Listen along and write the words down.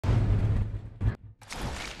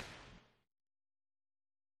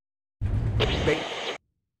bait.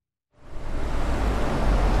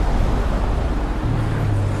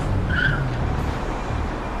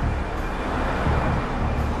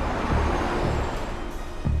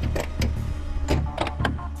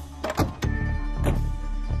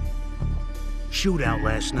 Shootout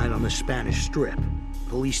last night on the Spanish Strip.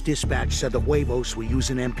 Police dispatch said the Huevos were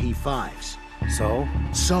using MP5s. So?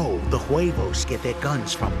 So, the Huevos get their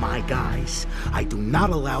guns from my guys. I do not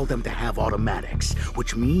allow them to have automatics,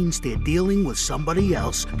 which means they're dealing with somebody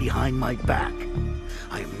else behind my back.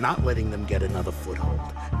 I am not letting them get another foothold.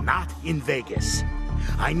 Not in Vegas.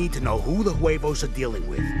 I need to know who the Huevos are dealing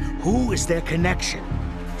with. Who is their connection?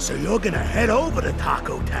 So you're gonna head over to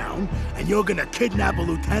Taco Town, and you're gonna kidnap a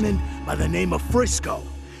lieutenant by the name of Frisco.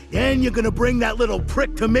 Then you're gonna bring that little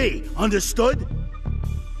prick to me, understood?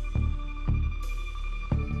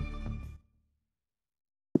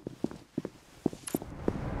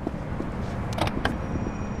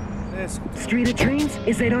 Street of dreams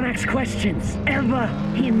is they don't ask questions, ever.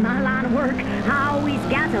 In my line of work, I always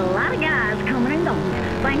got a lot of guys coming and going.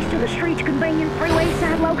 Thanks to the street's convenient freeway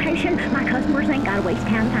side location, my customers ain't gotta waste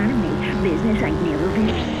time finding me. Business ain't never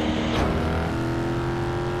been.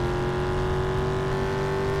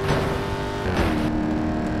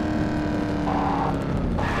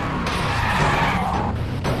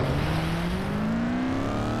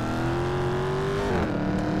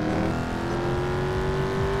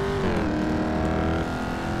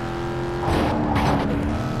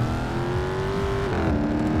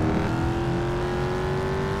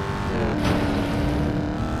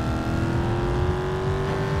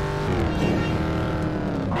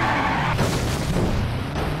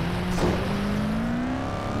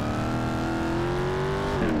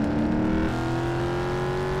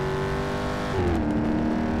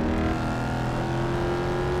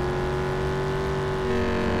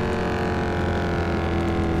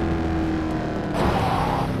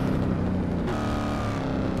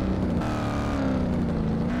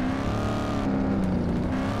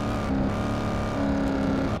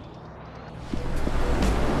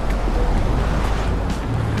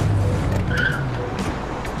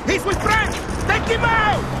 He's with Frank! Take him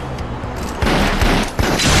out!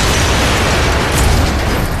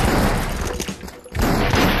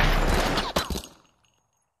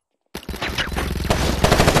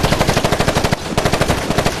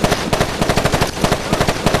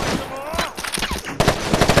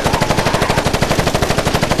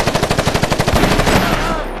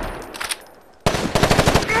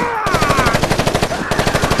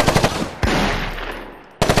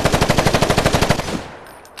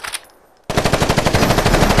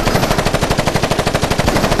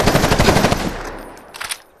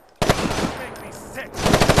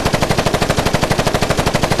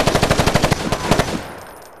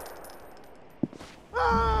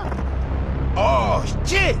 Oh,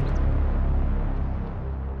 shit!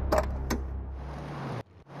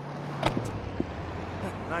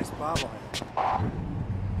 Nice bobble.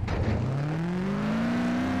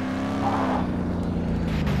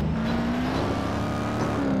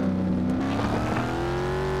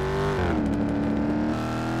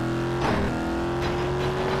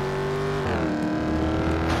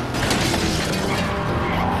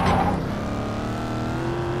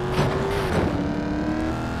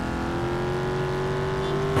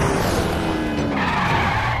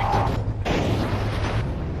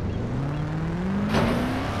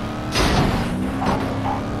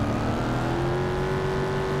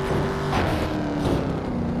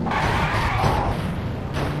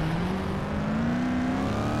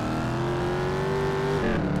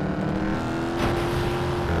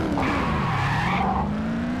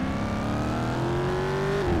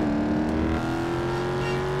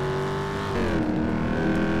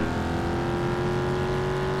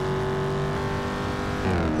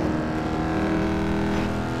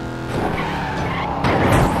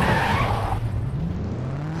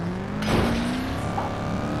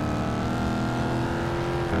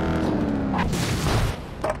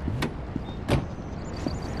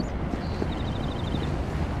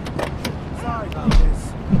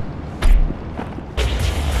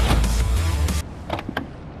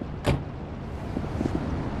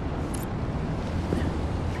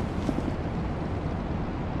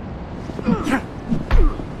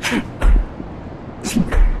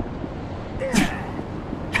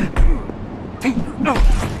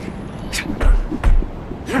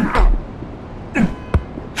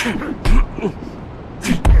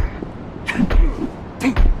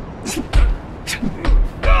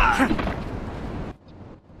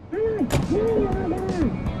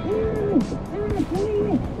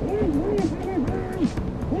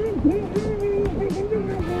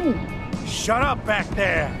 Shut up back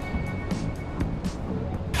there!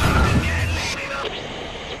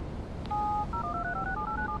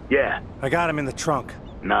 Yeah. I got him in the trunk.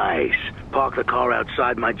 Nice. Park the car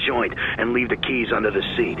outside my joint and leave the keys under the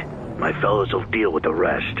seat. My fellows will deal with the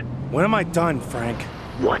rest. When am I done, Frank?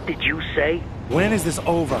 What did you say? When is this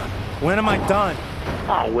over? When am I done?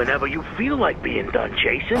 Oh, whenever you feel like being done,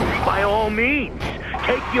 Jason. By all means.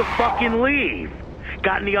 Take your fucking leave.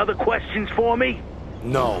 Got any other questions for me?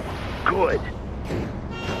 No. Good.